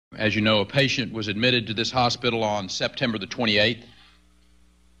As you know, a patient was admitted to this hospital on September the 28th,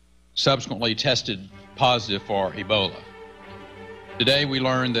 subsequently tested positive for Ebola. Today we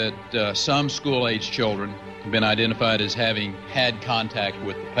learned that some school-age children have been identified as having had contact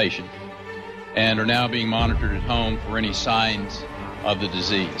with the patient and are now being monitored at home for any signs of the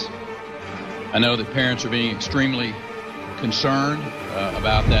disease. I know that parents are being extremely concerned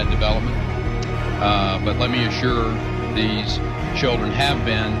about that development, but let me assure these children have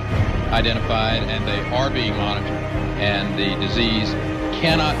been identified and they are being monitored, and the disease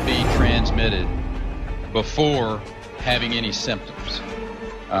cannot be transmitted before having any symptoms.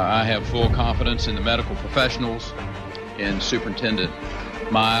 I have full confidence in the medical professionals, in Superintendent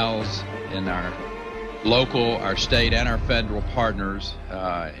Miles, in our local, our state, and our federal partners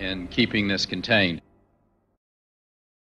in keeping this contained.